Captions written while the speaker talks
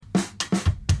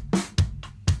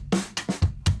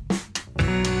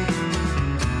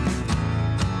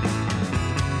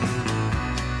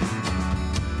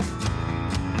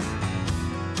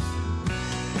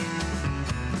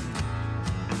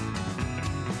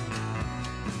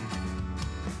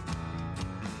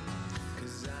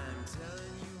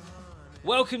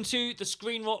Welcome to the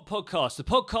Screen Rot Podcast, the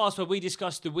podcast where we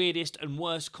discuss the weirdest and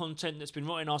worst content that's been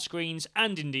rotting our screens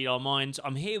and indeed our minds.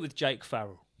 I'm here with Jake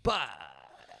Farrell.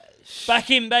 Back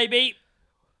in, baby.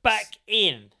 Back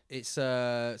in. It's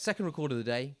second record of the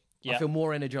day. Yeah. I feel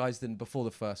more energised than before the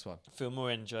first one. I feel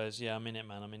more energized. Yeah, I'm in it,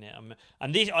 man. I'm in it.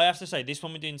 And this, I have to say, this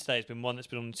one we're doing today has been one that's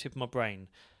been on the tip of my brain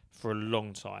for a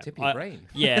long time. Tip of your brain?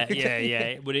 Yeah.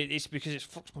 But it's because it's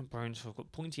fucked my brain, so I've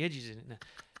got pointy edges in it now.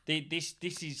 This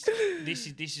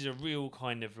is a real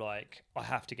kind of like, I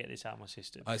have to get this out of my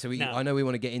system. I know we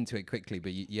want to get into it quickly,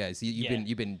 but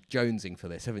you've been jonesing for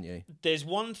this, haven't you? There's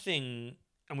one thing,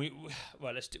 and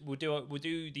we'll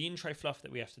do the intro fluff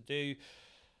that we have to do.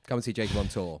 Come and see Jacob on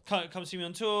tour. Come see me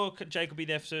on tour. Jake will be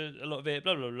there for a lot of it.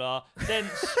 Blah blah blah. Then,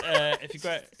 if you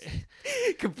go,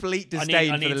 complete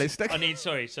disdain for the listener.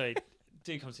 Sorry.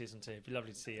 Do come see us on tour. It'd be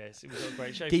lovely to see you. We've got a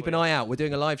great show. Keep an eye out. We're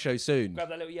doing a live show soon. Grab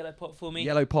that little yellow pot for me.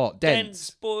 Yellow pot. Dense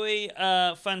boy.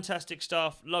 Fantastic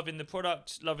stuff. Loving the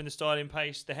product. Loving the styling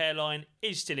pace. The hairline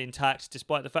is still intact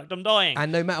despite the fact I'm dying.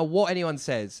 And no matter what anyone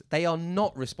says, they are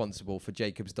not responsible for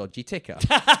Jacob's dodgy ticker.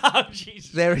 Oh,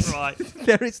 Jesus there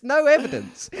is no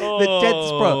evidence that Dense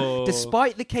Pro,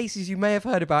 despite the cases you may have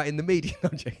heard about in the media.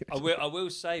 I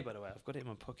will say, by the way, I've got it in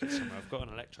my pocket somewhere. I've got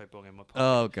an electro bong in my pocket.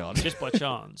 Oh God! Just by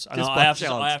chance. And I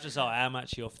have to say, I am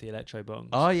actually off the electro bongs.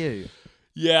 Are you?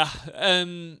 Yeah.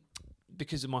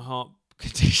 Because of my heart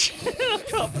condition. I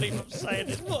can't believe I'm saying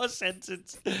this. What a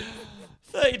sentence.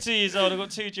 32 years old, I've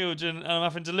got 2 children, and I'm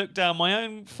having to look down my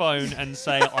own phone and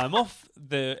say I'm off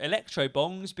the electro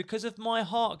bongs because of my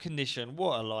heart condition.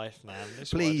 What a life, man.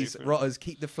 Please, Rotters,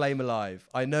 keep the flame alive.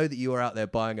 I know that you are out there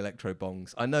buying electro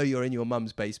bongs. I know you're in your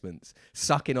mum's basements,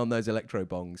 sucking on those electro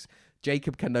bongs.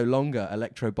 Jacob can no longer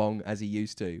electro bong as he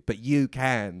used to, but you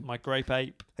can. My grape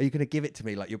ape. Are you going to give it to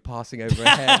me like you're passing over a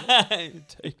hair?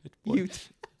 Take it, boy. You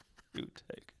take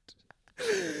it.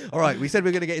 All right, we said we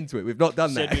are going to get into it. We've not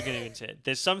done that. We're going to get into it.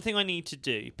 There's something I need to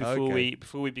do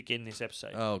before we begin this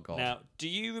episode. Oh God! Now, do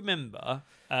you remember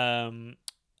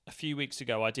a few weeks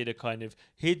ago I did a kind of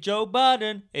hit Joe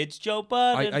Biden? It's Joe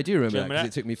Biden. I do remember that because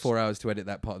it took me 4 hours to edit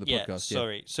that part of the podcast.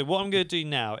 Sorry. So what I'm going to do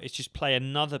now is just play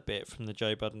another bit from the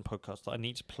Joe Biden podcast that I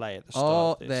need to play at the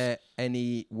start of this. Are there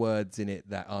any words in it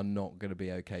that are not going to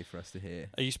be okay for us to hear?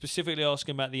 Are you specifically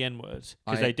asking about the N-words?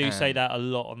 Because they do say that a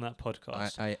lot on that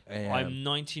podcast. I'm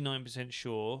 99%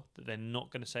 sure that they're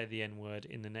not going to say the N-word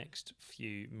in the next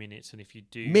few minutes. And if you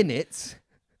do... Minutes?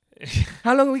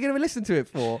 How long are we going to listen to it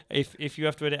for? If you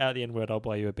have to edit out the N-word, I'll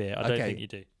buy you a beer. I don't think you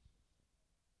do.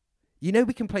 You know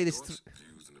we can play this... Views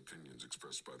and opinions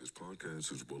expressed by this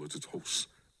podcast as well as its hosts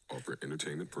are for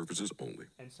entertainment purposes only.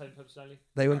 Entertainment purposes only?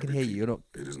 No one can hear you. You're not...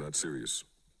 It is not serious.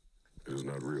 It is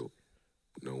not real.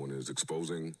 No one is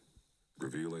exposing,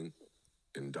 revealing,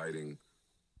 indicting,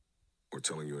 or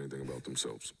telling you anything about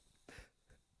themselves.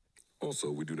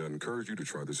 Also, we do not encourage you to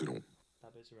try this at home.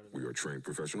 We are trained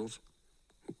professionals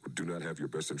who do not have your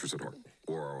best interest at heart,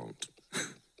 or our own.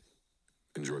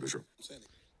 Enjoy the show.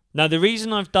 Now, the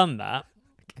reason I've done that...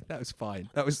 That was fine.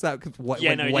 That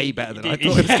went way better than I thought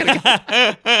it was going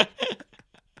to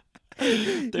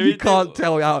go. You can't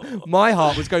tell how... My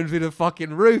heart was going through the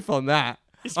fucking roof on that.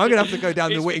 I'm going to have to go down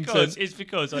to Whittington. It's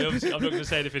because I'm not going to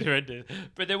say anything horrendous.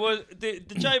 But there was the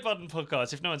Joe Budden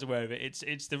podcast. If no one's aware of it,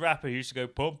 it's the rapper who used to go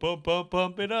pump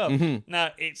it up. Mm-hmm.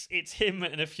 Now it's him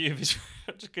and a few of his.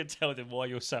 I'm just going to tell them why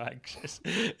you're so anxious.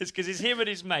 It's because it's him and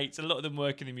his mates. A lot of them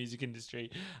work in the music industry,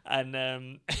 and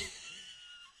and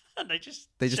they just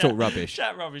talk rubbish.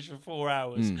 Chat rubbish for 4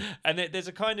 hours. And there's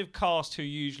a kind of cast who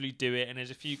usually do it, and there's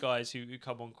a few guys who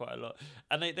come on quite a lot.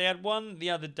 And they had one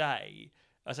the other day.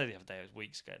 I say the other day, it was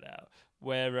weeks ago now,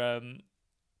 where...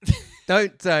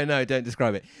 Don't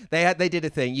describe it. They did a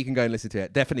thing. You can go and listen to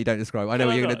it. Definitely don't describe it. I know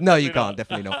what you're going to... No, you can't.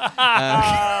 Definitely not.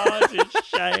 It's a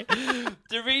shame.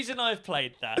 The reason I've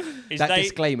played that is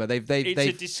disclaimer. It's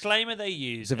a disclaimer they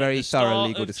use. It's a very thorough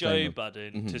legal disclaimer. Joe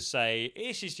Budden to say,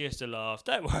 this is just a laugh.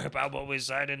 Don't worry about what we're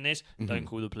saying in this. Don't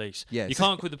call the police. Yes. You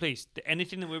can't call the police.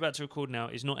 Anything that we're about to record now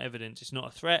is not evidence. It's not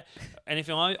a threat.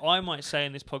 Anything I might say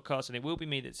in this podcast, and it will be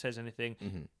me that says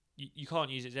anything... You can't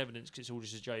use it as evidence because it's all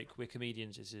just a joke. We're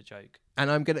comedians. It's a joke.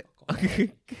 And I'm gonna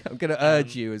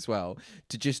urge you as well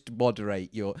to just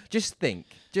moderate your. Just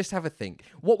have a think.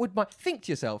 Think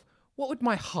to yourself? What would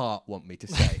my heart want me to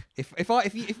say? if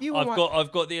you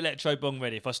I've got the electro bong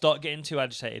ready. If I start getting too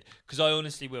agitated, because I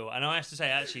honestly will, and I have to say,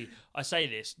 actually, I say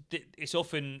this. It's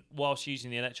often whilst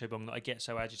using the electro bong that I get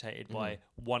so agitated by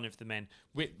one of the men.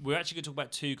 We're actually going to talk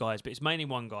about 2 guys, but it's mainly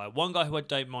one guy. One guy who I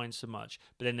don't mind so much,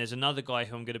 but then there's another guy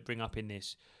who I'm going to bring up in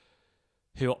this,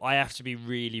 who I have to be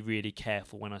really, really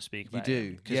careful when I speak about. You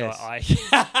do, because yes.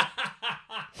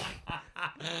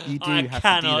 You do have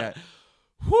to do that.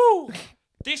 Woo!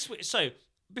 So,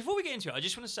 before we get into it, I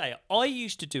just want to say, I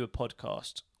used to do a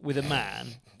podcast with a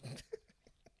man...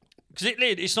 Because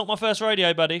it's not my first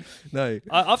radio, buddy. No.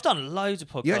 I've done loads of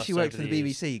podcasts. You actually worked for the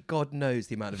years. BBC. God knows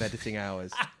the amount of editing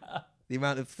hours. The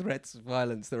amount of threats of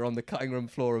violence that are on the cutting room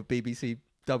floor of BBC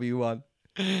W1.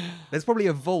 There's probably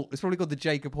a vault. It's probably called the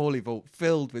Jacob Hawley vault,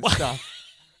 filled with stuff.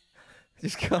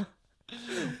 Just can't.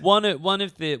 One of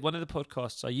the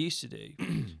podcasts I used to do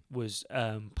was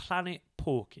Planet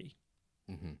Porky.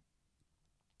 Mm-hmm.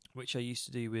 Which I used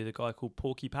to do with a guy called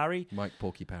Porky Parry. Mike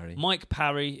Porky Parry. Mike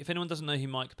Parry. If anyone doesn't know who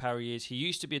Mike Parry is, he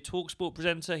used to be a TalkSport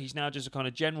presenter. He's now just a kind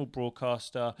of general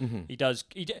broadcaster. Mm-hmm.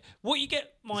 What you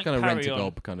get Mike Parry on... It's kind of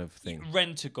rent-a-gob kind of thing.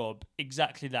 Rent-a-gob,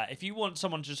 exactly that. If you want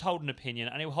someone to just hold an opinion,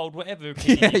 and he'll hold whatever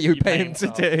opinion you pay him to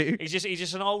do. He's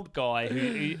just an old guy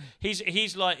who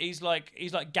he's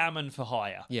like gammon for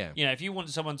hire. Yeah. You know, if you want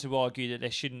someone to argue that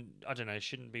there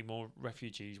shouldn't be more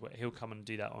refugees, he'll come and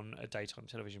do that on a daytime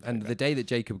television program. And the day that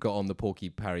Jacob got on the Porky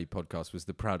Parry podcast was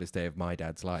the proudest day of my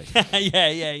dad's life.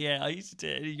 yeah. I used to do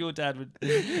it. Your dad would.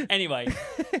 Anyway.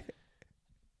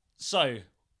 So,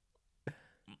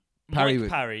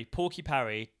 Porky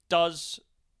Parry does.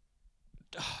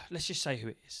 Let's just say who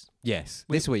it is. Yes.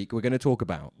 This week we're going to talk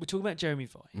about. We're talking about Jeremy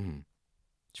Vine. Mm-hmm.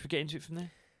 Should we get into it from there?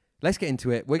 Let's get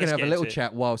into it. We're going to have a little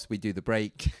chat whilst we do the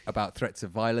break about threats of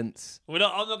violence. I'm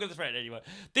not going to threaten anyone.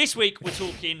 This week we're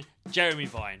talking Jeremy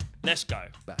Vine. Let's go.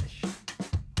 Bash.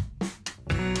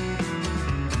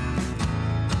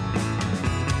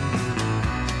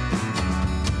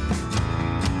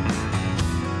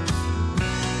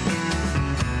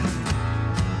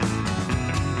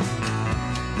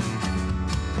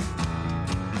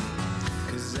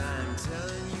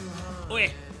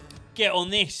 Get on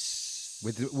this.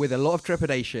 With a lot of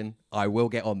trepidation, I will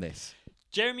get on this.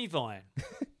 Jeremy Vine.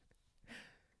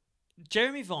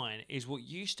 Jeremy Vine is what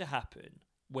used to happen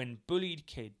when bullied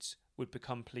kids would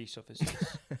become police officers.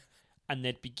 And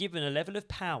they'd be given a level of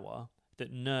power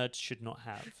that nerds should not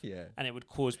have. Yeah. And it would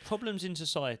cause problems in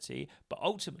society, but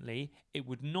ultimately it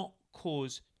would not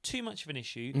cause too much of an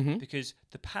issue because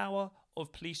the power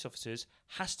of police officers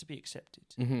has to be accepted.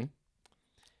 Mm-hmm.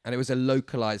 And it was a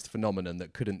localized phenomenon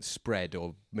that couldn't spread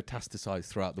or metastasize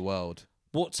throughout the world.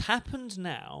 What's happened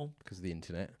now... because of the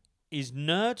internet. ...is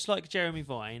nerds like Jeremy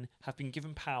Vine have been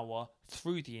given power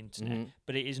through the internet,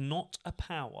 but it is not a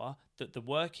power that the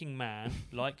working man,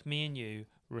 like me and you,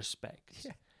 respects.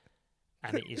 Yeah.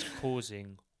 And it is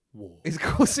causing... war. It's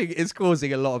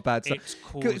causing a lot of bad stuff.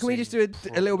 Can we just do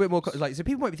a little bit more? So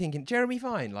people might be thinking, Jeremy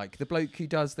Vine, like the bloke who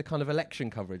does the kind of election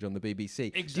coverage on the BBC.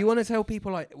 Exactly. Do you want to tell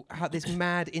people like how this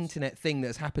mad internet thing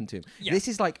that's happened to him? Yeah. This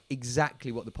is like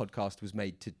exactly what the podcast was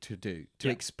made to do, to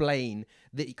explain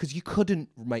that, because you couldn't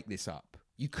make this up.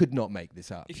 You could not make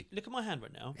this up. If you look at my hand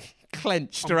right now,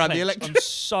 clenched around the election. I'm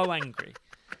so angry.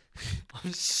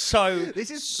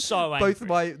 This is so angry.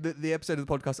 Both the episode of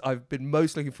the podcast I've been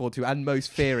most looking forward to and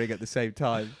most fearing at the same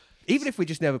time. Even if we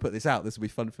just never put this out, this will be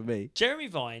fun for me. Jeremy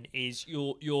Vine is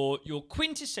your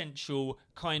quintessential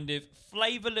kind of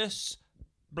flavourless,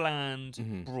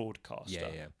 bland broadcaster.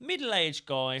 Yeah. Middle-aged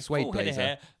guy, full head of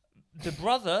hair. The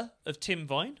brother of Tim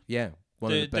Vine. Yeah.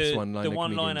 One of the best one-liner the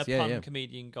one-liner comedians. pun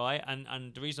comedian guy.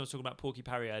 And the reason I was talking about Porky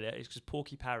Parry earlier is because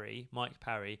Porky Parry, Mike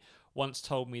Parry, once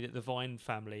told me that the Vine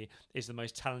family is the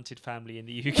most talented family in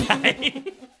the UK.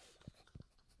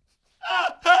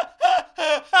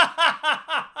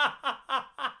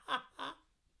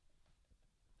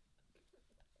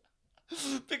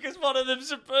 Because one of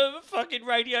them's a fucking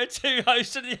Radio 2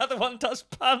 host and the other one does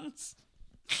puns.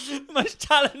 The most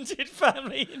talented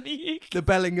family in the UK. The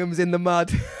Bellinghams in the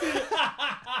mud.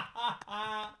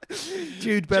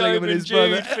 Jude Bellingham and his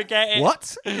brother. Forget it.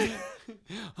 What?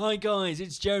 Hi guys,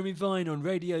 it's Jeremy Vine on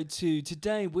Radio 2.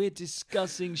 Today we're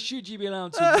discussing should you be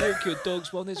allowed to walk your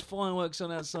dogs while there's fireworks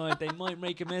on outside. They might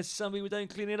make a mess. Some people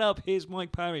don't clean it up. Here's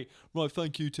Mike Parry. Right,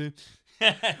 thank you, Tim.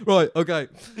 Right, okay.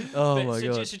 Oh my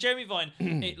God. So Jeremy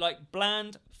Vine, like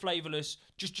bland, flavourless,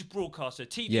 just broadcaster,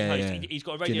 TV host. Yeah. He's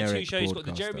got a Radio 2 show. He's got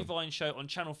the Jeremy Vine show on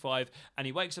Channel 5, and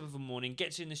he wakes up every morning,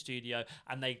 gets in the studio,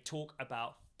 and they talk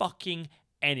about fucking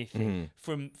anything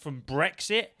from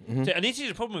Brexit to, and this is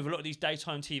a problem with a lot of these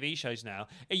daytime TV shows now.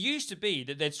 It used to be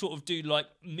that they'd sort of do like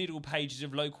middle pages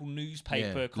of local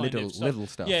newspaper kind of stuff. Little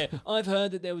stuff. Yeah, I've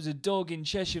heard that there was a dog in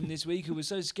Chesham this week who was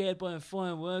so scared by a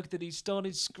firework that he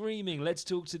started screaming, "Let's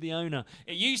talk to the owner."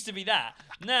 It used to be that.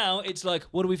 Now it's like,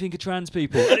 what do we think of trans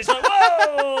people? And it's like,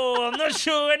 whoa, I'm not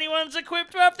sure anyone's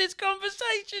equipped to have this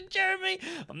conversation, Jeremy.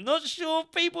 I'm not sure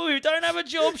people who don't have a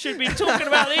job should be talking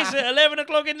about this at 11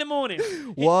 o'clock in the morning.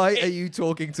 Why are you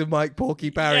talking to Mike Porky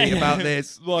Barry about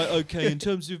this? Right, okay. In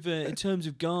terms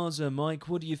of Gaza, Mike,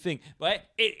 what do you think? Right,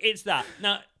 it's that.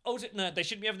 Now, no, they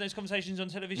shouldn't be having those conversations on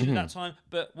television at that time.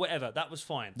 But whatever, that was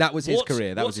fine. That was his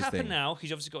career. That was his thing. What's happened now?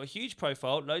 He's obviously got a huge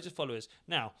profile, loads of followers.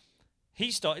 Now,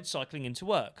 he started cycling into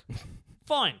work.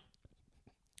 Fine.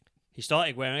 He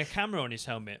started wearing a camera on his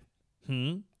helmet.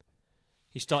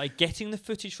 He started getting the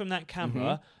footage from that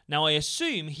camera. Now, I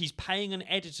assume he's paying an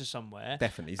editor somewhere.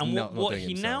 Definitely. He's and not what doing he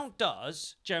himself. now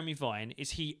does, Jeremy Vine,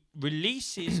 is he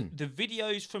releases the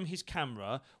videos from his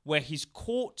camera where he's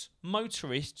caught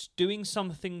motorists doing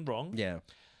something wrong. Yeah.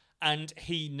 And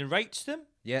he narrates them.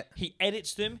 Yeah. He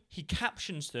edits them. He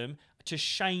captions them to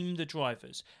shame the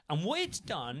drivers. And what it's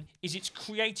done is it's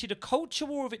created a culture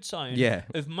war of its own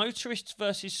of motorists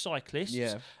versus cyclists.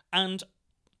 Yeah. And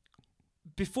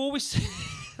before we say...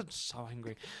 I'm so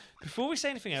angry. Before we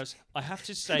say anything else, I have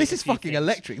to say... This is fucking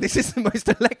electric. This is the most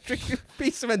electric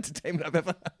piece of entertainment I've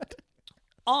ever heard.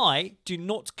 I do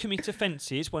not commit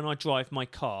offences when I drive my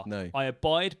car. No. I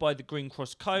abide by the Green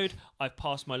Cross Code. I've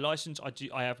passed my licence.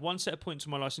 I have one set of points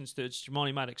on my licence that's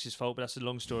Jamali Maddox's fault, but that's a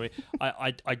long story.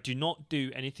 I do not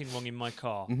do anything wrong in my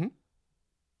car.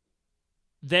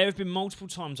 There have been multiple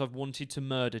times I've wanted to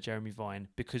murder Jeremy Vine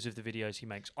because of the videos he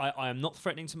makes. I am not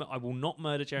threatening to... I will not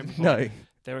murder Jeremy Vine. No.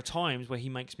 There are times where he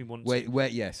makes me want to.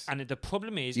 Yes. And the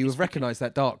problem is... You have recognised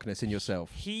that darkness in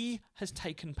yourself. He has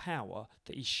taken power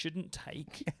that he shouldn't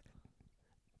take,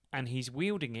 and he's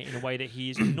wielding it in a way that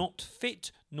he is not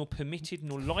fit, nor permitted,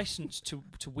 nor licensed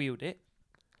to wield it.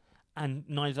 And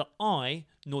neither I,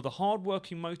 nor the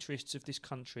hard-working motorists of this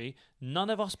country, none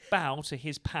of us bow to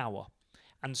his power.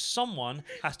 And someone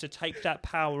has to take that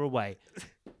power away.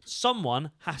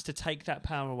 Someone has to take that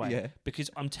power away. Yeah.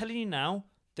 Because I'm telling you now,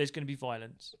 there's going to be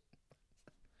violence.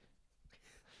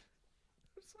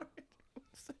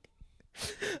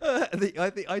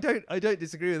 I don't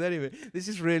disagree with any of it. This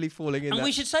is really falling in. And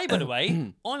we should say, by the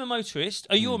way, I'm a motorist.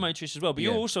 Oh, you're a motorist as well, but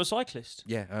you're also a cyclist.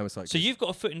 Yeah, I'm a cyclist. So you've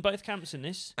got a foot in both camps in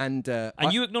this, and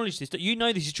you acknowledge this. That you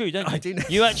know this is true, don't you? I do know.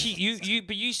 You actually,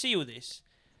 but you see all this.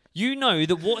 You know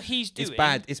that what he's doing...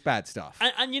 It's bad stuff.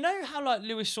 And you know how, like,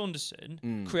 Lewis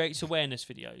Saunderson creates awareness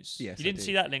videos? Yes, you didn't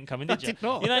see that link coming, did you? I did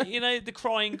not. You know the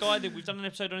crying guy that we've done an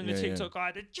episode on, the TikTok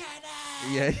guy, the Jenna!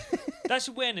 Yeah. That's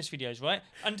awareness videos, right?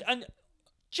 And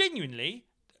genuinely,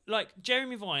 like,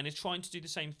 Jeremy Vine is trying to do the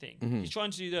same thing. He's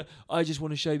trying to do the, I just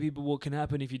want to show people what can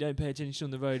happen if you don't pay attention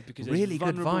on the road because there's really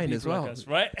good vulnerable Vine people as well. like us,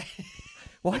 right?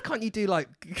 Why can't you do, like,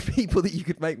 people that you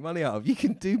could make money out of? You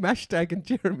can do Mashtag and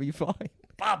Jeremy Vine.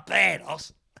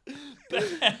 Barbados!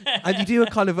 And you do a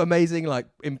kind of amazing like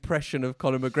impression of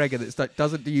Conor McGregor that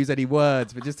doesn't use any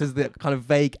words but just has the kind of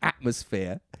vague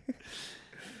atmosphere.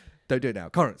 Don't do it now.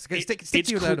 Conor, stick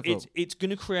to your wonderful. It's going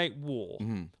to create war.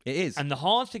 It is. And the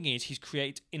hard thing is he's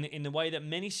in the way that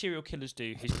many serial killers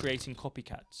do, he's creating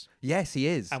copycats. Yes, he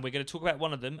is. And we're going to talk about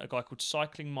one of them, a guy called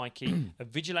Cycling Mikey, a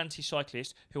vigilante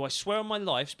cyclist who I swear on my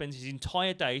life spends his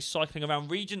entire day cycling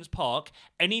around Regent's Park.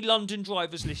 Any London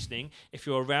drivers listening, if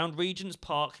you're around Regent's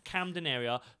Park, Camden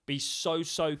area, be so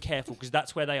careful because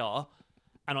that's where they are.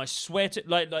 And I swear to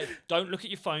like don't look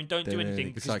at your phone, don't do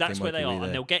anything because that's where they are,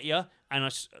 and they'll get you. And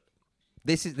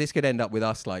This could end up with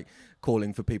us like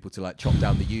calling for people to like chop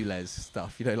down the ULEZ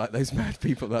stuff, you know, like those mad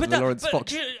people that Lawrence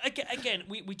Fox. Again,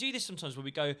 we do this sometimes where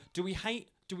we go, do we hate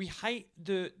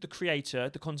the creator,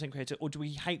 the content creator, or do we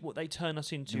hate what they turn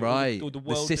us into, right? Or the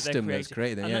world the system that that's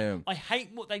created. Yeah. I hate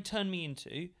what they turn me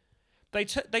into. They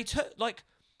like.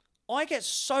 I get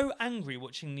so angry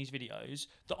watching these videos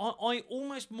that I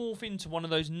almost morph into one of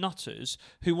those nutters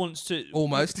who wants to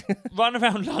almost run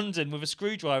around London with a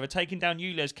screwdriver, taking down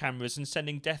ULEZ cameras and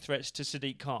sending death threats to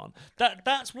Sadiq Khan.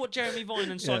 That's what Jeremy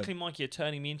Vine and Cycling Mikey are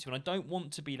turning me into, and I don't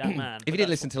want to be that man. If you didn't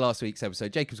listen to last week's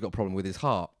episode, Jacob's got a problem with his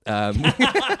heart.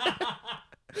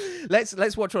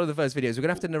 Let's watch one of the first videos. We're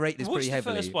gonna have to narrate this pretty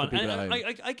heavily. Watch the first one. For people at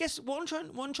home. I guess what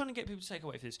I'm trying to get people to take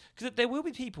away from this, because there will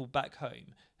be people back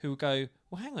home who will go,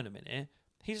 well, hang on a minute.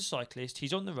 He's a cyclist.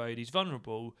 He's on the road. He's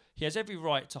vulnerable. He has every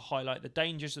right to highlight the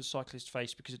dangers that cyclists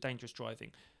face because of dangerous driving.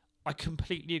 I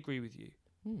completely agree with you.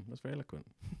 That's very eloquent.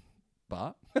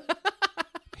 But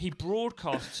he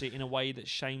broadcasts it in a way that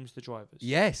shames the drivers.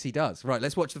 Yes, he does. Right,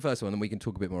 let's watch the first one and we can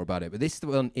talk a bit more about it. But this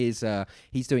one is,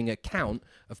 he's doing a count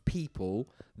of people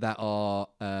that are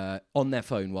on their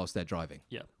phone whilst they're driving.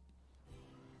 Yeah.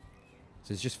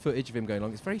 So it's just footage of him going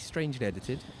along. It's very strangely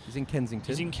edited. He's in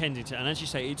Kensington. And as you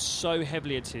say, it's so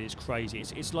heavily edited, it's crazy.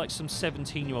 It's like some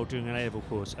 17-year-old doing an A-level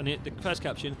course. And the first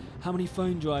caption, how many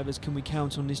phone drivers can we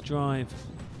count on this drive?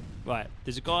 Right,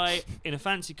 there's a guy in a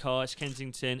fancy car, it's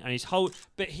Kensington, and his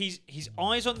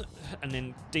eyes on, and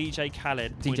then DJ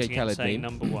Khaled pointing at saying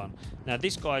number 1. Now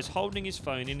this guy's holding his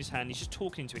phone in his hand, he's just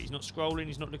talking to it, he's not scrolling,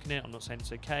 he's not looking at it, I'm not saying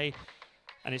it's okay.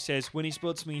 And it says, when he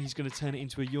spots me, he's going to turn it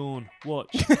into a yawn.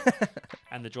 Watch.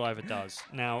 And the driver does.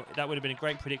 Now, that would have been a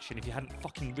great prediction if you hadn't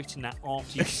fucking written that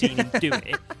after you've seen him do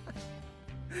it.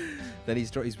 Then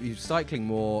he's cycling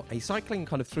more. He's cycling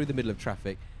kind of through the middle of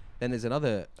traffic. Then there's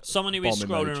another someone who is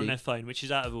scrolling on their phone, which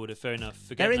is out of order. Fair enough.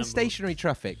 They're in stationary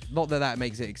traffic. Not that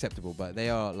makes it acceptable, but they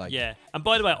are like... Yeah. And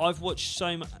by the way, I've watched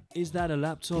so much... Is that a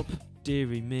laptop?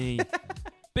 Dearie me.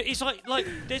 But it's like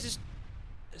there's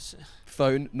this...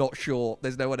 Phone, not sure.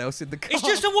 There's no one else in the car. It's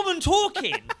just a woman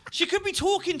talking. She could be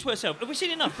talking to herself. Have we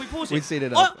seen enough? Can we pause it? We've seen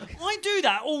enough. I do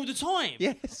that all the time.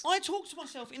 Yes. I talk to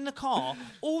myself in the car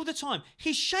all the time.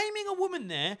 He's shaming a woman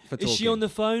there. For is she talking. on the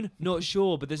phone? Not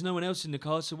sure, but there's no one else in the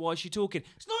car, so why is she talking?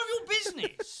 It's none of your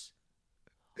business.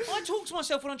 I talk to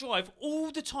myself when I drive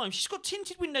all the time. She's got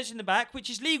tinted windows in the back, which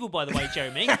is legal, by the way,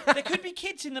 Jeremy. There could be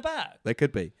kids in the back. There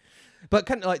could be. But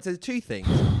there's two things.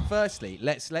 Firstly,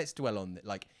 let's dwell on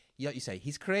like you say.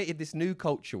 He's created this new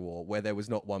culture war where there was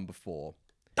not one before.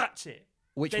 That's it.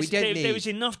 Which we don't need. There is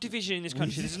enough division in this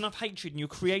country. There's enough hatred, and you're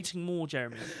creating more,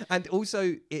 Jeremy. And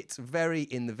also, it's very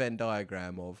in the Venn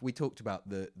diagram of. We talked about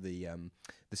the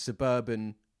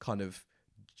suburban kind of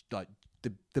like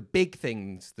the big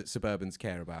things that suburbans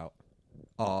care about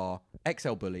are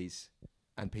XL bullies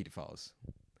and paedophiles.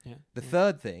 Yeah. The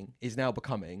third thing is now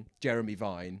becoming Jeremy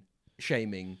Vine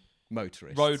shaming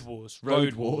motorists. Road wars.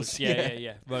 Road wars.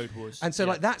 Yeah. Road wars. And so,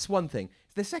 that's one thing.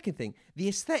 The second thing, the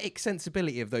aesthetic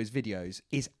sensibility of those videos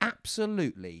is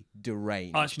absolutely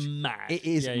deranged. Oh, it's mad. It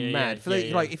is mad.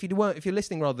 Like, if you're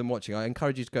listening rather than watching, I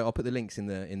encourage you to go. I'll put the links in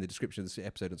the description of this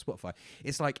episode on Spotify.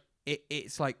 It's like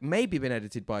it's like maybe been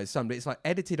edited by his son, but it's like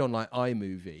edited on like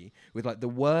iMovie with like the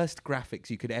worst graphics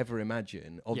you could ever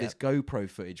imagine of this GoPro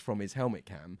footage from his helmet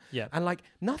cam. Yeah. And like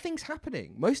nothing's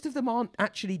happening. Most of them aren't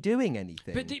actually doing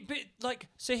anything. But like,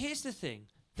 so here's the thing.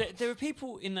 There are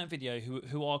people in that video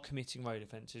who are committing road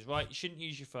offences, right? You shouldn't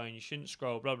use your phone. You shouldn't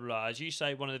scroll. Blah blah blah. As you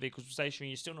say, one of the vehicles was stationary.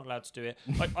 You're still not allowed to do it.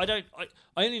 I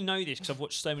only know this because I've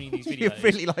watched so many of these videos. You've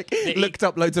really looked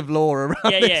up loads of law around.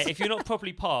 Yeah. If you're not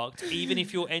properly parked, even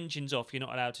if your engine's off, you're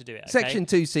not allowed to do it. Okay? Section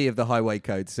 2C of the Highway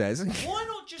Code says. Why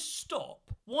not just stop?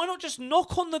 Why not just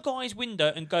knock on the guy's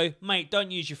window and go, mate,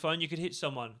 don't use your phone, you could hit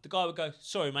someone. The guy would go,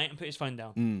 sorry, mate, and put his phone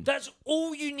down. That's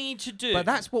all you need to do. But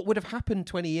that's what would have happened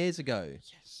 20 years ago.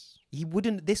 Yes.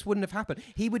 This wouldn't have happened.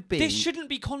 He would be... This shouldn't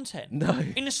be content. No.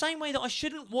 In the same way that I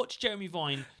shouldn't watch Jeremy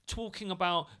Vine talking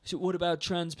about, so what about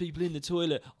trans people in the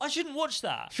toilet? I shouldn't watch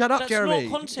that. Shut up, That's Jeremy.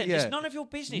 That's not content. Yeah. It's none of your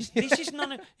business. This is it's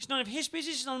none of his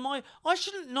business. It's none of my... I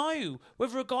shouldn't know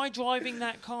whether a guy driving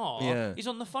that car is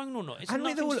on the phone or not. It's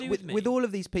nothing to do with me. With all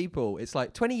of these people, it's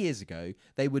like 20 years ago,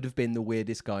 they would have been the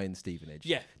weirdest guy in Stevenage.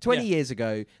 Yeah. 20 years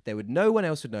ago, no one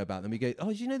else would know about them. You go,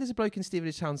 oh, do you know there's a bloke in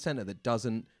Stevenage Town Centre that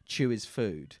doesn't chew his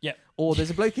food? Yeah. Or there's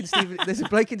a bloke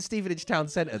in Stevenage Town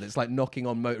Centre that's like knocking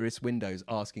on motorists' windows,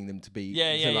 asking them to be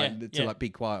like be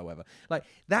quiet or whatever. Like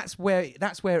that's where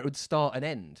it would start and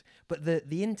end. But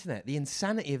the internet, the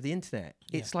insanity of the internet,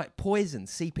 it's like poison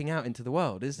seeping out into the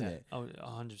world, isn't it? Oh,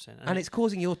 100%. And it's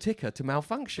causing your ticker to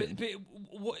malfunction. But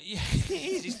what it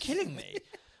is, it's killing me.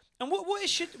 And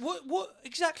what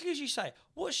exactly as you say,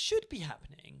 what should be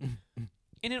happening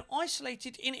in an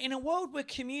isolated, in a world where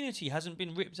community hasn't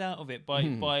been ripped out of it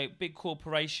by big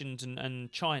corporations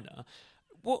and China,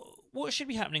 what should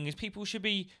be happening is people should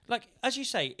be, like, as you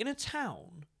say, in a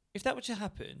town, if that were to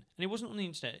happen, and it wasn't on the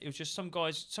internet, it was just some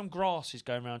grasses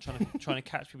going around trying to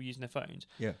catch people using their phones.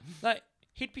 Yeah. Like,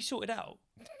 he'd be sorted out.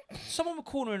 Someone would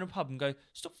corner in a pub and go,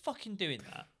 stop fucking doing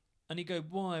that. And he'd go,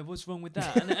 why? What's wrong with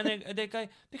that? And they'd go,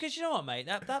 because you know what, mate?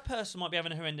 That person might be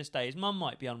having a horrendous day. His mum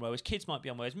might be unwell. His kids might be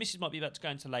unwell. His missus might be about to go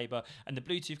into labour and the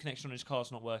Bluetooth connection on his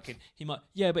car's not working. He might,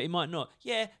 but he might not.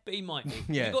 Yeah, but he might be.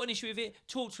 Yeah. If you've got an issue with it,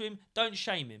 talk to him. Don't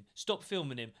shame him. Stop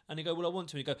filming him. And he'd go, well, I want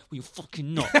to. And he'd go, well, you're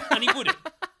fucking not. And he wouldn't.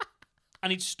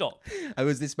 And he'd stop. Oh,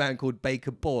 was this man called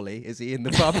Baker Borley? Is he in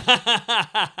the pub?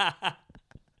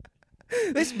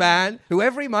 This man,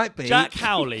 whoever he might be... Jack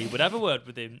Howley would have a word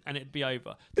with him and it'd be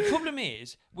over. The problem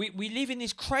is, we live in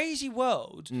this crazy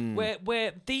world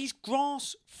where these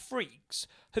grass freaks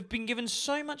have been given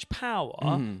so much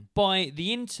power by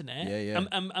the internet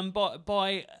and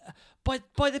by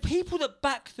the people that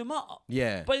back them up,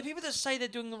 by the people that say they're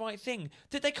doing the right thing,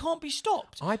 that they can't be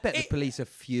stopped. I bet the police are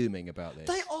fuming about this.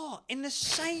 They are, in the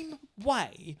same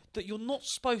way that you're not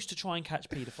supposed to try and catch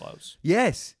paedophiles.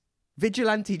 Yes.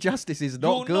 Vigilante justice is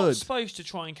not good. You're not supposed to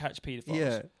try and catch paedophiles.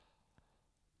 Yeah.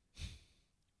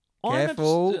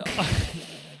 Careful.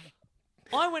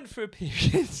 I went through a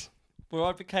period where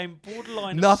I became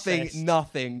borderline Nothing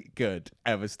obsessed. good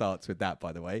ever starts with that,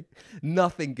 by the way.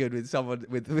 Nothing good with someone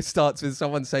starts with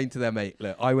someone saying to their mate,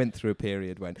 "Look, I went through a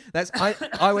period when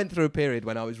I went through a period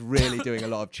when I was really doing a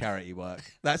lot of charity work."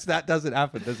 That doesn't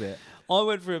happen, does it? I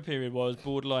went through a period where I was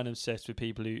borderline obsessed with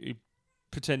people who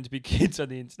pretend to be kids on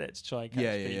the internet to try and catch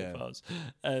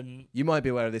pedophiles. You might be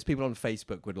aware of this. People on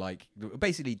Facebook would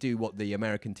basically do what the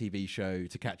American TV show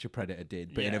To Catch a Predator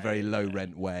did, but in a very low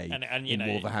rent way and in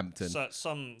Wolverhampton. So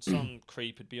some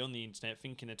creep would be on the internet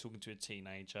thinking they're talking to a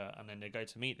teenager, and then they go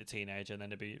to meet the teenager, and then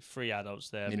there'd be 3 adults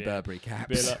there in Burberry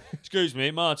caps. Be like, "Excuse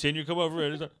me, Martin, you come over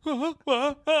here." And it's like,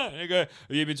 what? And you go, "Have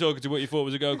you been talking to what you thought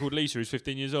was a girl called Lisa who's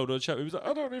 15 years old on a chat room?" He's like,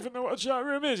 "I don't even know what a chat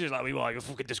room is." He's like, "We are, you're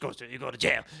fucking disgusting. You go to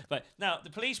jail." But now the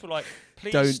police were like,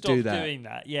 "Please don't stop do that. doing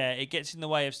that. Yeah, it gets in the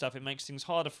way of stuff. It makes things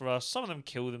harder for us. Some of them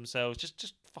kill themselves.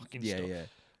 Just fucking stop." Yeah.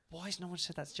 Why has no one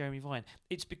said that to Jeremy Vine?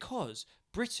 It's because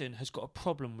Britain has got a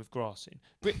problem with grassing.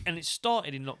 And it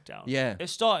started in lockdown. Yeah. It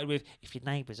started with, if your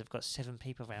neighbours have got 7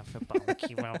 people around for a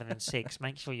barbecue rather than 6,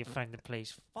 make sure you phone the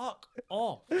police. Fuck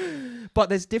off. But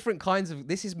there's different kinds of...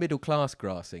 This is middle class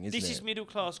grassing, isn't it? This is middle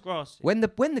class grassing. When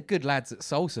the good lads at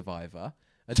Soul Survivor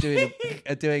are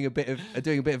doing a bit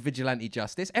of vigilante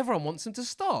justice, everyone wants them to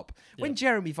stop. Yeah. When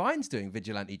Jeremy Vine's doing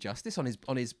vigilante justice on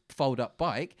his fold up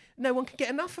bike, no one can get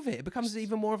enough of it. It becomes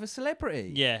even more of a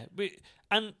celebrity. Yeah,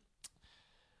 and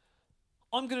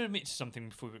I'm going to admit to something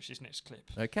before we watch this next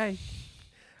clip. Okay.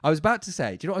 I was about to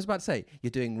say, do you know what I was about to say? You're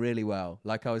doing really well.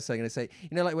 Like I was going to say,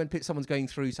 you know, like when someone's going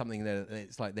through something,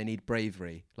 it's like they need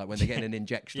bravery, like when they're getting an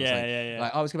injection or something. Yeah.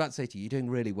 Like I was about to say to you, you're doing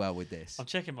really well with this. I'm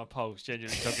checking my pulse,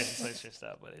 genuinely. I'm getting so stressed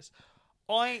out by this.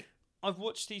 I've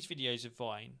watched these videos of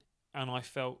Vine and I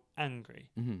felt angry.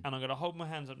 Mm-hmm. And I'm going to hold my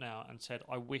hands up now and said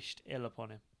I wished ill upon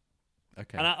him.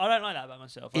 Okay. And I don't like that about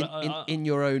myself. In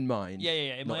your own mind. Yeah.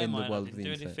 In not my own in mind, the world I of didn't the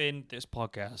do internet. anything. This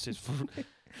podcast is for...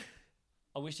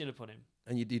 I wished ill upon him.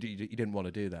 And you didn't want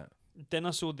to do that. Then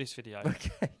I saw this video.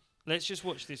 Okay. Let's just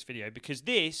watch this video because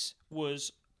this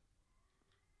was...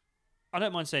 I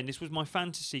don't mind saying this was my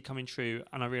fantasy coming true,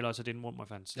 and I realised I didn't want my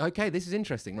fantasy. Okay, this is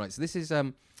interesting. Right, so this is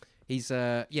he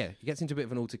gets into a bit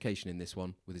of an altercation in this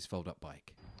one with his fold-up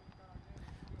bike.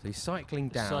 So he's cycling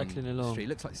down Cycling the along. street. It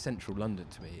looks like central London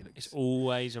to me. It's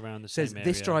always around the says same area.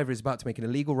 this driver is about to make an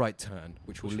illegal right turn,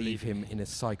 which will leave him in a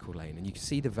cycle lane. And you can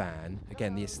see the van.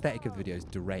 Again, the aesthetic of the video is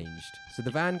deranged. So the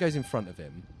van goes in front of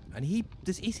him, and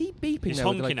is he beeping? He's there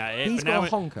with honking at it. He's but got now a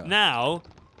honker. Now,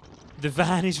 the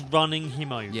van is running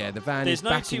him over. Yeah, the van There's is no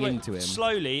backing two-way- into him.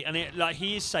 slowly, and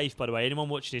he is safe. By the way, anyone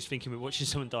watching this thinking we're watching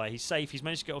someone die, he's safe. He's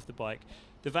managed to get off the bike.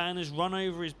 The van has run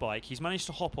over his bike. He's managed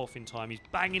to hop off in time. He's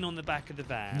banging on the back of the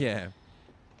van. Yeah.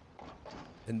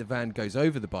 And the van goes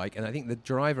over the bike, and I think the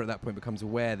driver at that point becomes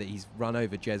aware that he's run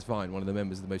over Jez Vine, one of the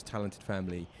members of the most talented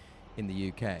family in the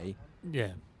UK.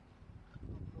 Yeah.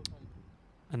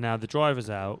 And now the driver's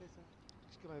out.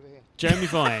 Jeremy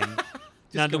Vine.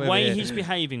 Now the come over way here. he's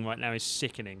behaving right now is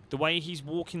sickening. The way he's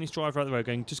walking this driver out the road,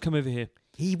 going, "Just come over here."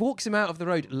 He walks him out of the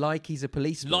road like he's a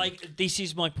policeman. Like, this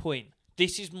is my point.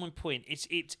 It's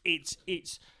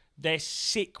they're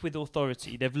sick with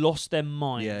authority. They've lost their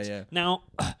mind. Yeah. Now,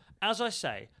 as I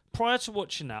say, prior to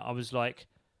watching that, I was like,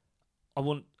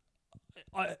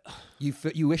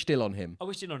 You wished ill on him I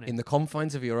wished it on him. in the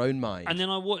confines of your own mind. And then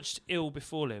I watched Ill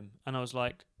before him, and I was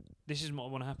like, this is what I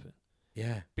want to happen.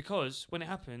 Yeah. Because when it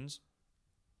happens,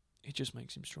 it just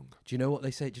makes him stronger. Do you know what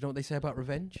they say? Do you know what they say about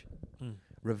revenge? Mm.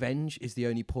 Revenge is the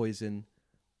only poison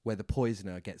where the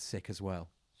poisoner gets sick as well.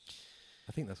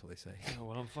 I think that's what they say. Oh,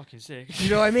 well, I'm fucking sick. Do you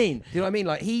know what I mean? Do you know what I mean?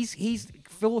 Like he's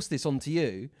forced this onto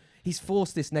you. He's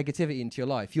forced this negativity into your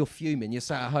life. You're fuming. You're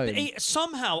sat at home.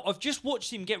 Somehow, I've just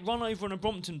watched him get run over on a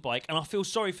Brompton bike, and I feel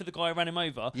sorry for the guy who ran him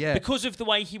over because of the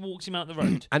way he walks him out the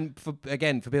road. And for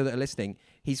people that are listening,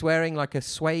 he's wearing like a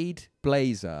suede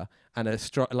blazer and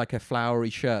like a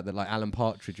flowery shirt that like Alan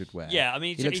Partridge would wear. Yeah, I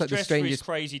mean, he looks he's like the dressed for his strangest.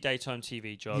 crazy daytime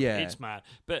TV job. Yeah. It's mad.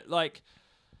 But, like,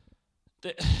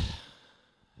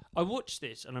 I watched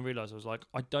this, and I realised I was like,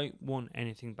 I don't want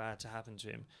anything bad to happen to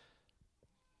him.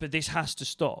 But this has to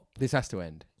stop. This has to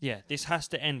end. Yeah, this has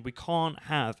to end. We can't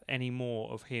have any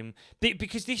more of him.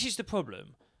 Because this is the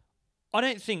problem. I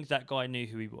don't think that guy knew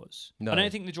who he was. No. I don't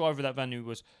think the driver of that van knew who he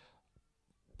was.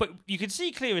 But you can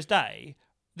see clear as day,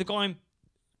 the guy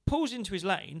pulls into his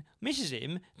lane, misses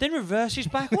him, then reverses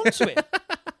back onto it.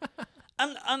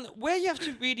 And where you have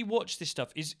to really watch this stuff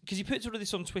is because he puts all of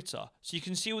this on Twitter, so you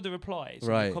can see all the replies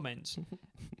and the comments.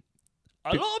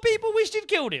 A lot of people wished he'd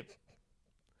killed him.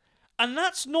 And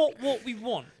that's not what we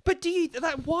want. But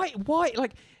why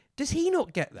like does he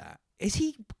not get that? is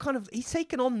he he's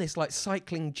taken on this like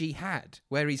cycling jihad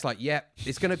where he's like,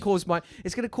 it's going to cause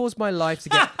my life to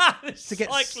get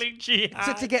cycling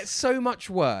jihad to get so much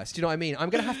worse. Do you know what I mean? I'm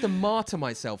going to have to martyr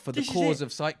myself for the cause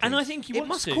of cycling. And I think it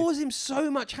must cause him so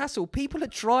much hassle. People are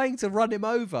trying to run him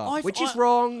over, which is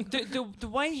wrong. The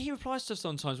way he replies to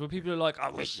sometimes where people are like, I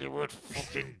wish you would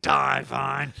fucking die,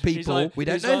 fine. People, like, we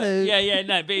don't know who. Yeah,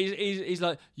 no, but he's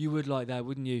like, you would like that,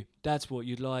 wouldn't you? That's what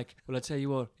you'd like. Well, I tell you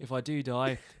what, if I do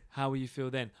die, how will you feel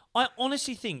then? I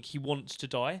honestly think he wants to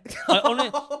die.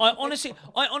 I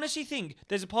honestly think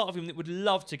there's a part of him that would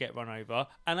love to get run over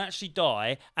and actually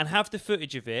die and have the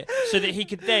footage of it so that he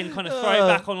could then kind of throw it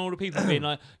back on all the people being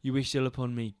like, you wish ill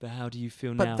upon me, but how do you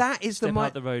feel now? But that is Step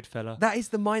out the road, fella. That is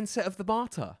the mindset of the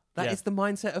martyr. That is the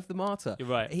mindset of the martyr. You're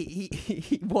right.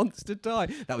 He wants to die.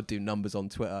 That would do numbers on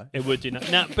Twitter. It would do.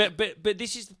 Now, but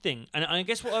this is the thing, and I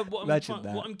guess what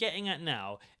I'm getting at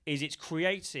now is it's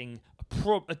creating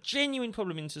a genuine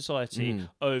problem in society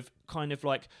of kind of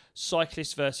like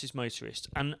cyclists versus motorists,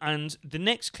 and the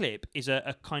next clip is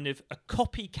a kind of a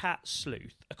copycat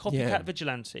sleuth, a copycat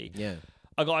vigilante,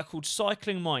 a guy called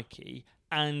Cycling Mikey,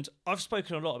 and I've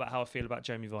spoken a lot about how I feel about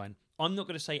Jeremy Vine. I'm not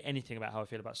going to say anything about how I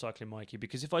feel about Cycling Mikey,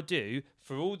 because if I do,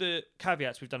 for all the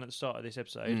caveats we've done at the start of this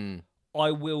episode,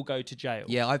 I will go to jail.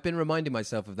 Yeah, I've been reminding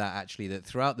myself of that, actually, that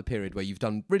throughout the period where you've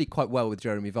done really quite well with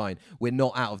Jeremy Vine, we're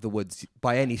not out of the woods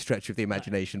by any stretch of the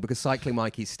imagination, because Cycling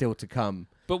Mikey's still to come.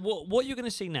 But what you're going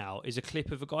to see now is a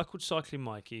clip of a guy called Cycling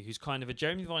Mikey, who's kind of a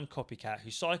Jeremy Vine copycat, who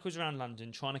cycles around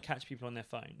London trying to catch people on their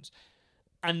phones.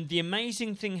 And the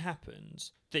amazing thing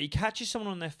happens that he catches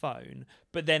someone on their phone,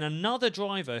 but then another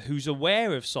driver who's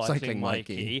aware of Cycling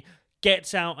Mikey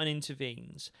gets out and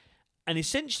intervenes. And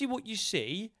essentially what you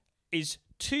see is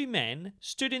two men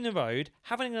stood in the road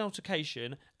having an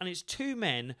altercation, and it's two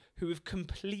men who have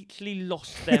completely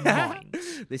lost their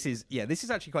minds. This is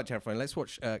actually quite terrifying. Let's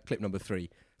watch clip number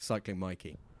 3, Cycling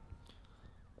Mikey.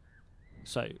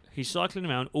 So he's cycling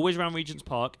around, always around Regent's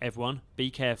Park. Everyone,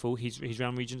 be careful. He's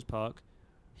around Regent's Park.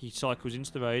 He cycles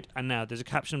into the road, and now there's a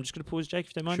caption. I'm just going to pause, Jake,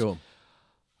 if you don't mind. Sure.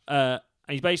 And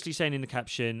he's basically saying in the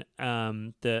caption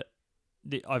that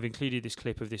I've included this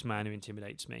clip of this man who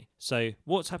intimidates me. So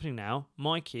what's happening now?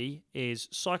 Mikey is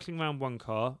cycling around one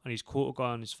car, and he's caught a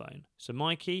guy on his phone. So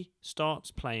Mikey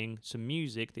starts playing some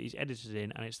music that he's edited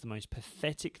in, and it's the most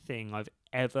pathetic thing I've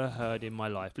ever heard in my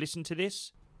life. Listen to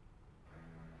this.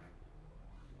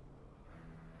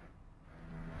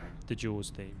 The Jaws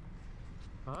theme.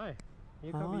 Hi.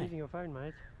 You can't be using your phone,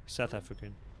 mate. South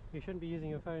African. You shouldn't be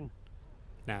using your phone.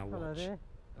 Now watch. Hello there.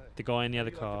 The guy in the other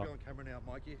car. Like to be on camera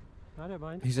now, Mikey? I don't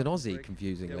mind. He's an Aussie,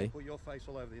 confusingly. Yeah, we'll put your face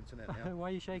all over the internet now. Why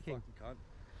are you shaking? Fucking cunt.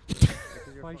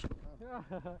 Because you're a Why fucking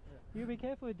cunt. You be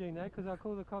careful with doing that, because I'll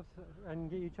call the cops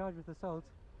and get you charged with assault.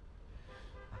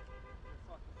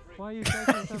 Why are you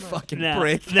shaking so much? Fucking Now,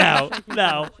 prick.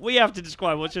 now, we have to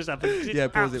describe what's just happened.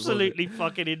 It's Pause it. absolutely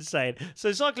fucking insane.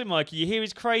 So, Cycling Mikey, you hear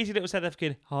his crazy little South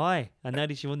African, hi, I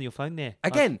noticed you're on your phone there.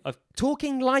 Again, I've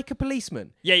talking like a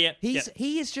policeman. Yeah.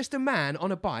 He is just a man on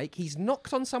a bike. He's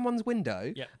knocked on someone's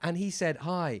window, Yeah. and he said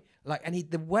hi. Like, and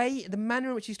the manner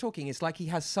in which he's talking is like he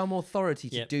has some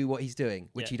authority to do what he's doing,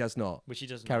 which he does not. Which he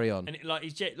doesn't. Carry on. And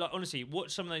honestly,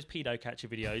 watch some of those pedo catcher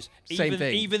videos. Same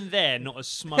thing. Even they're not as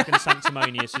smug and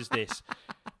sanctimonious as this.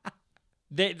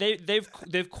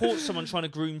 They've caught someone trying to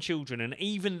groom children, and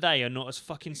even they are not as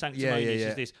fucking sanctimonious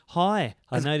as this. Hi,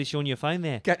 I noticed you're on your phone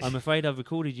there. I'm afraid I've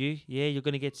recorded you. Yeah, you're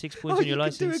going to get 6 points on your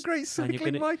license. You can do a great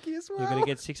Cycling Mikey as well. You're going to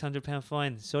get £600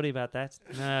 fine. Sorry about that.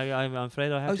 No, I'm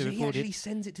afraid I have to so record he actually it.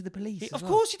 sends it to the police. Of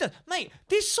course he does, mate.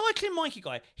 This Cycling Mikey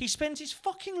guy, he spends his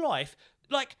fucking life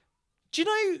like. Do you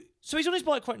know? So he's on his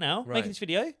bike right now, making this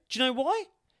video. Do you know why?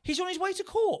 He's on his way to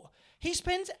court. He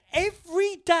spends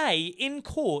every day in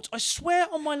court, I swear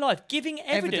on my life, giving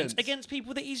evidence against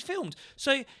people that he's filmed.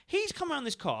 So he's come around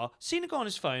this car, seen a guy on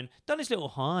his phone, done his little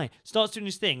hi, starts doing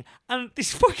his thing, and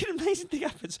this fucking amazing thing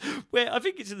happens where I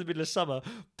think it's in the middle of summer.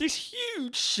 This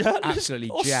huge shirtless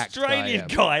Australian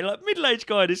guy, like middle-aged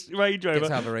guy in this Range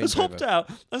Rover, has hopped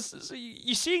out. And so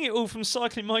you're seeing it all from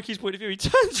Cycling Mikey's point of view. He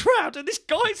turns around and this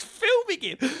guy's filming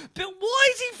him. But why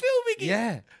is he filming him?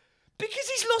 Yeah. Because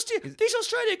he's lost it. This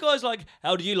Australian guy's like,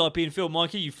 how do you like being filmed,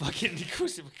 Mikey? You fucking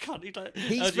cunt.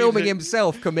 He's filming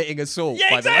himself committing assault. Yeah,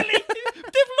 by exactly. The way.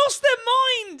 They've lost their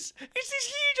minds. It's this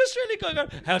huge Australian guy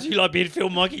going, how do you like being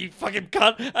filmed, Mikey? You fucking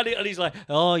cunt. And he's like,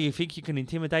 oh, you think you can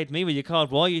intimidate me with your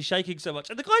card? Why are you shaking so much?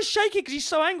 And the guy's shaking because he's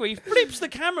so angry. He flips the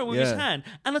camera with his hand.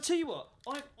 And I tell you what,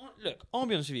 look, I'll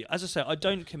be honest with you. As I say, I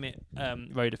don't commit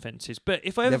road offences. But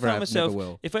if I ever Never found have, myself, never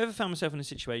will. if I ever found myself in a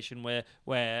situation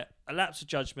where a lapse of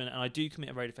judgment and I do commit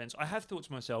a road offence, I have thought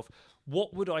to myself,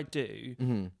 what would I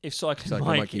do if Cycling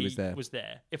Mikey was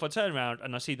there? If I turn around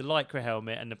and I see the Lycra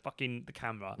helmet and the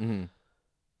camera.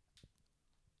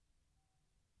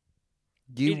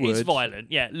 You would. It's violent,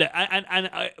 yeah. Look,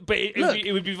 but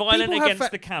it would be violent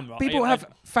against the camera. People have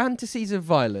fantasies of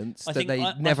violence that they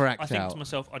never act out. I think to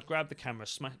myself, I'd grab the camera,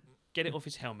 get it off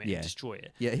his helmet, and destroy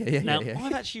it. Yeah. Now,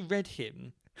 I've actually read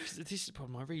him. This is the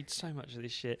problem. I read so much of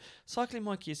this shit. Cycling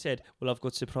Mikey has said, "Well, I've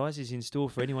got surprises in store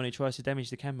for anyone who tries to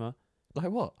damage the camera." Like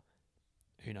what?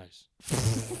 Who knows?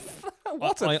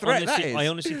 What a threat that is! I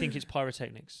honestly think it's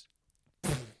pyrotechnics.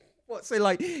 What? So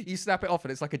like you snap it off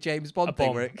and it's like a James Bond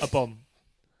thing, where a bomb.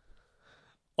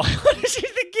 I honestly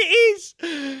think it is.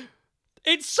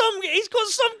 He's got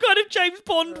some kind of James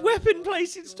Bond weapon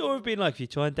placed in store of being like, if you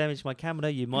try and damage my camera,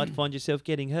 you might find yourself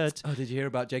getting hurt. Oh, did you hear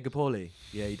about Jacob Hawley?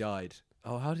 Yeah, he died.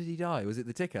 Oh, how did he die? Was it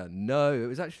the ticker? No, it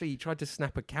was actually he tried to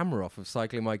snap a camera off of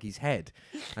Cycling Mikey's head,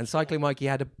 and Cycling Mikey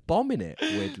had a bomb in it.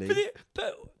 Weirdly,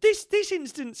 but this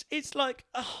instance, it's like,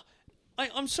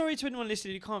 I'm sorry to anyone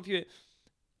listening who can't view it.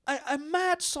 A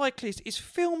mad cyclist is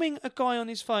filming a guy on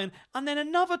his phone, and then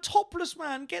another topless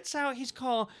man gets out his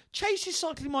car, chases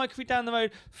Cycling Mikey down the road,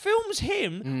 films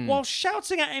him while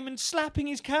shouting at him and slapping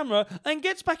his camera, and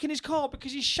gets back in his car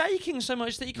because he's shaking so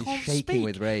much that he can't speak. Shaking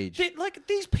with rage.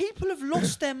 These people have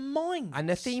lost their minds. And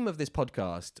the theme of this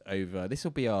podcast this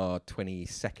will be our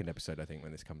 22nd episode, I think,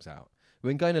 when this comes out.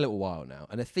 We've been going a little while now,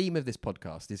 and the theme of this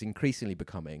podcast is increasingly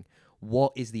becoming,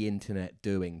 what is the internet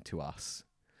doing to us?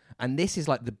 And this is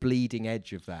like the bleeding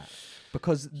edge of that,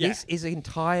 because this is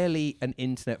entirely an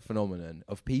internet phenomenon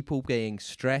of people being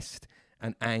stressed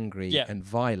and angry and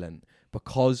violent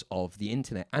because of the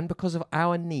internet and because of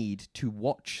our need to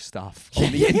watch stuff on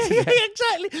the internet.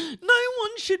 Exactly. No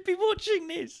one should be watching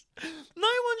this.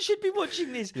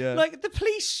 Yeah. Like the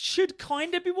police should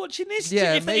kind of be watching this.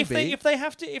 Yeah, if maybe. If they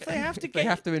have to investigate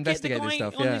get the this guy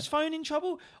stuff. on his phone in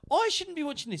trouble. I shouldn't be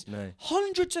watching this. No.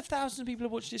 Hundreds of thousands of people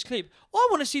have watched this clip. I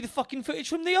want to see the fucking footage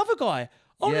from the other guy.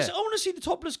 I want to see the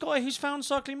topless guy who's found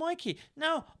Cycling Mikey.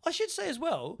 Now, I should say as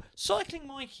well, Cycling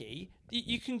Mikey,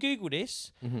 you can Google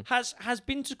this, has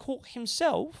been to court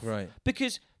himself. Right.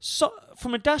 Because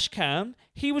from a dash cam,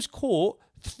 he was caught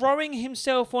throwing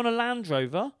himself on a Land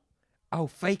Rover. Oh,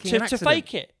 faking an accident. To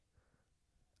fake it.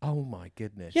 Oh, my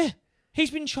goodness. Yeah. He's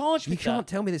been charged with that. You can't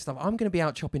tell me this stuff. I'm going to be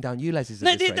out chopping down Ulysses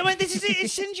at this rate. This is it. It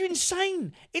sends you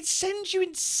insane.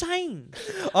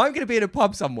 I'm going to be in a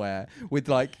pub somewhere with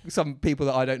like some people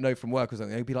that I don't know from work or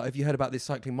something. They'll be like, have you heard about this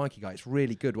Cycling Mikey guy? It's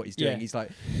really good what he's doing. Yeah.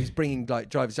 He's bringing like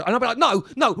drivers. And I'll be like, no,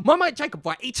 my mate Jacob,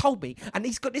 right, he told me. And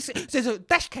he's got this. There's a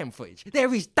dash cam footage.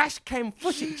 There is dash cam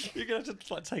footage. You're going to have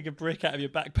to like take a brick out of your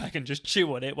backpack and just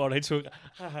chew on it while they talk.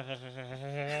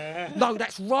 No,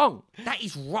 that's wrong. That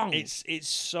is wrong. It's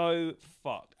so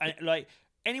fucked. And like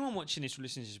anyone watching this or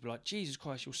listening to this will be like, Jesus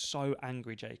Christ, you're so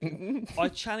angry, Jacob. I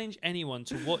challenge anyone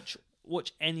to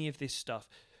watch any of this stuff.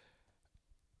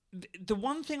 The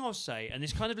one thing I'll say, and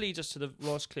this kind of leads us to the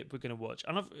last clip we're going to watch,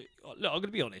 and I'm going to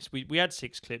be honest, we had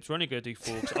 6 clips, we're only going to do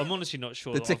 4, because I'm honestly not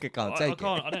sure. The ticker can't take it.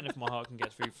 I don't know if my heart can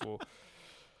get through 4.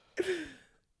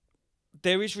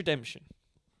 There is redemption.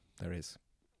 There is.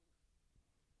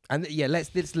 And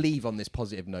let's leave on this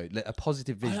positive note. A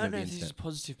positive vision of the internet. I don't know if this is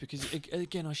positive because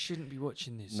again, I shouldn't be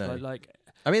watching this. No.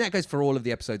 I mean, that goes for all of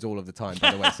the episodes all of the time,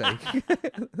 by the way. So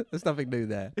there's nothing new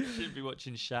there. Shouldn't be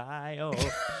watching Shy.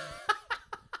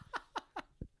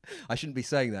 I shouldn't be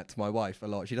saying that to my wife a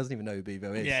lot. She doesn't even know who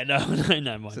Bevo is. Yeah, no.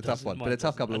 It's a tough one, but a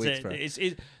tough couple of weeks for her.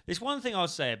 It's one thing I'll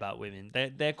say about women.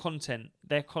 Their content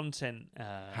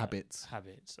habits. Oh my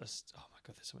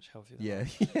God, they're so much healthier. Yeah.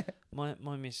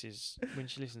 My missus, when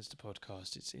she listens to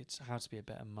podcasts, it's how to be a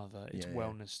better mother. It's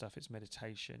wellness stuff. It's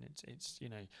meditation. It's you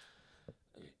know.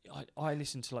 I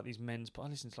listen to like these men's, but I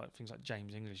listen to like things like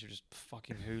James English, who are just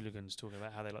fucking hooligans talking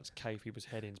about how they like to cave people's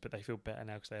head-ins, but they feel better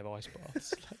now because they have ice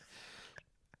baths.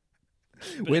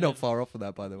 We're not far off from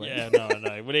that, by the way. Yeah,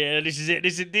 no. Well, this is it.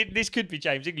 This could be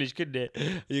James English, couldn't it?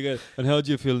 You go, and how do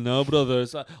you feel now, brother?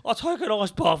 It's like, I take an ice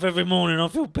bath every morning. I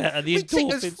feel better. The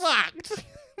endorphins. Fucked.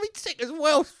 Me sick as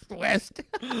well stressed.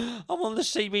 I'm on the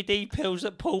CBD pills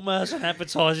that Paul Merson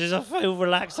advertises. I feel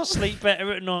relaxed. I sleep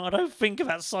better at night. I don't think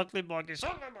about Cycling Mikey.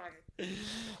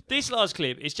 This last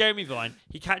clip is Jeremy Vine.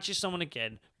 He catches someone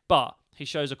again, but he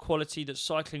shows a quality that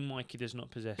Cycling Mikey does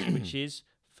not possess, which is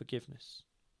forgiveness.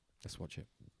 Let's watch it.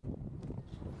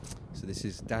 So this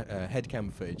is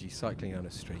headcam footage. He's cycling down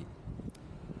a street,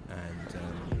 and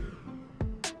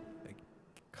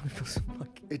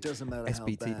it doesn't matter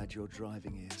SBT. how bad your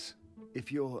driving is.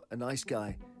 If you're a nice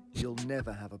guy, you'll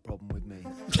never have a problem with me.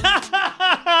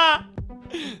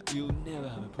 You'll never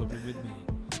have a problem with me.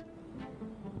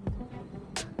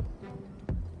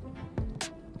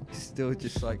 Still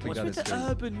just cycling What's down with the the street.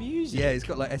 urban music? Yeah, it's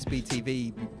got like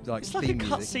SBTV like It's like a theme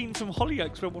music. cutscene from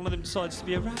Hollyoaks where one of them decides to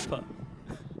be a rapper.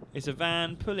 It's a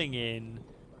van pulling in,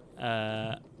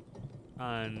 and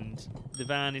the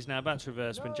van is now about to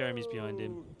reverse when Jeremy's behind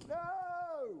him.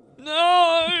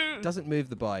 No! Doesn't move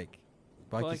the bike.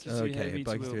 Bike is too okay. heavy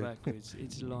to bike's wheel too- backwards.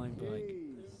 It's a line bike.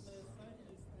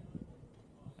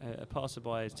 A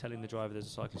passerby is telling the driver there's a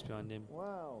cyclist behind him.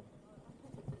 Wow.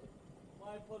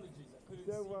 My apologies.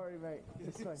 Don't worry, mate.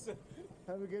 It's fine.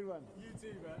 Have a good one. You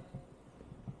too, man.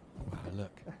 Wow,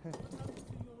 look.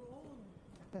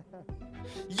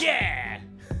 Yeah!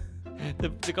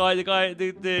 the guy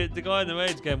in the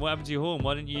road's going, what happened to your horn?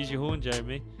 Why didn't you use your horn,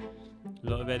 Jeremy? A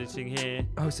lot of editing here.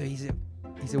 Oh, so he's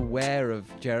aware of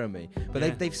Jeremy, but Yeah.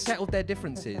 they've settled their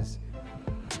differences.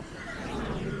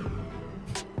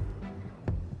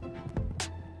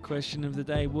 Question of the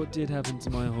day, what did happen to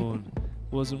my horn?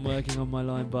 Wasn't working on my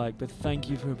line bike, but thank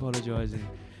you for apologising.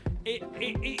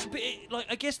 Like,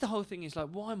 I guess the whole thing is like,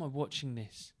 why am I watching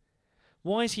this?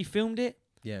 Why has he filmed it?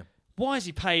 Yeah. Why has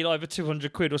he paid over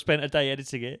 200 quid or spent a day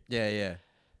editing it? Yeah.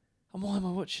 And why am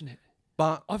I watching it?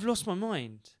 But I've lost my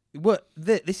mind.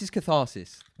 this is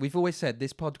catharsis. We've always said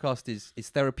this podcast is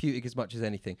therapeutic as much as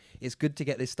anything. It's good to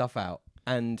get this stuff out.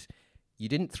 And you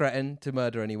didn't threaten to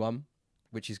murder anyone,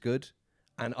 which is good.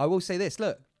 And I will say this,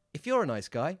 look, if you're a nice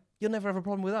guy, you'll never have a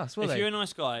problem with us, will If they? you're a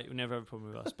nice guy, you'll never have a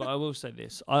problem with us. But I will say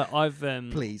this. I've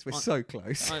Please, we're so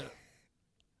close.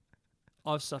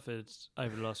 I've suffered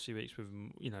over the last few weeks with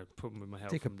problem with my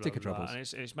health. Ticker and blah, blah, blah.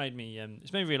 troubles. And it's made me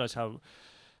realise how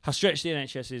stretched the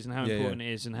NHS is and how important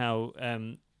it is and how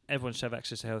everyone should have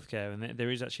access to healthcare. And there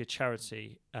is actually a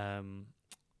charity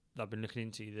that I've been looking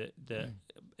into that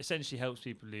essentially helps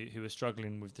people who are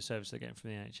struggling with the service they're getting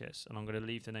from the NHS. And I'm going to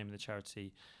leave the name of the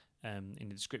charity in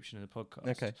the description of the podcast.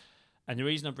 Okay. And the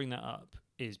reason I bring that up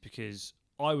is because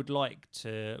I would like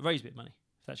to raise a bit of money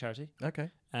for that charity. Okay.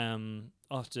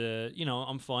 After,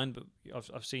 I'm fine, but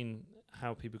I've seen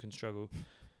how people can struggle.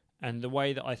 And the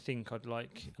way that I think I'd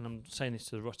like, and I'm saying this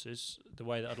to the Rotters, the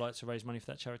way that I'd like to raise money for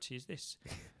that charity is this.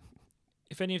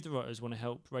 If any of the Rotters want to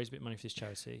help raise a bit of money for this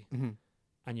charity,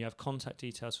 and you have contact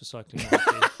details for Cycling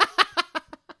Mikey,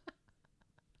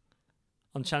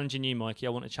 I'm challenging you, Mikey. I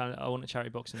want a charity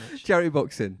boxing match. Charity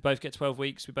boxing. Both get 12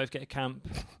 weeks. We both get a camp.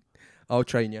 I'll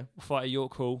train you. We'll fight at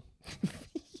York Hall.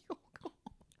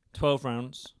 12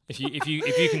 rounds. If you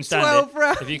can stand 12 it.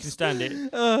 rounds. If you can stand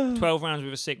it. 12 rounds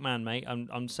with a sick man, mate.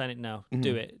 I'm saying it now.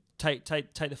 Do it. Take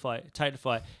the fight. Take the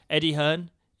fight. Eddie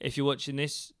Hearn, if you're watching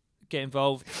this, get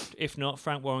involved. If not,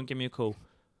 Frank Warren, give me a call.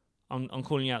 I'm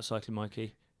calling you out, Cycling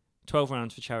Mikey. 12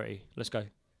 rounds for charity. Let's go.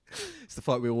 It's the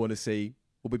fight we all want to see.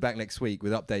 We'll be back next week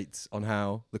with updates on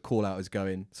how the call out is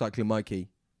going. Cycling Mikey,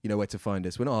 you know where to find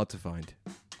us. We're not hard to find.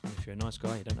 If you're a nice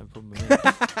guy, you don't have a problem with me.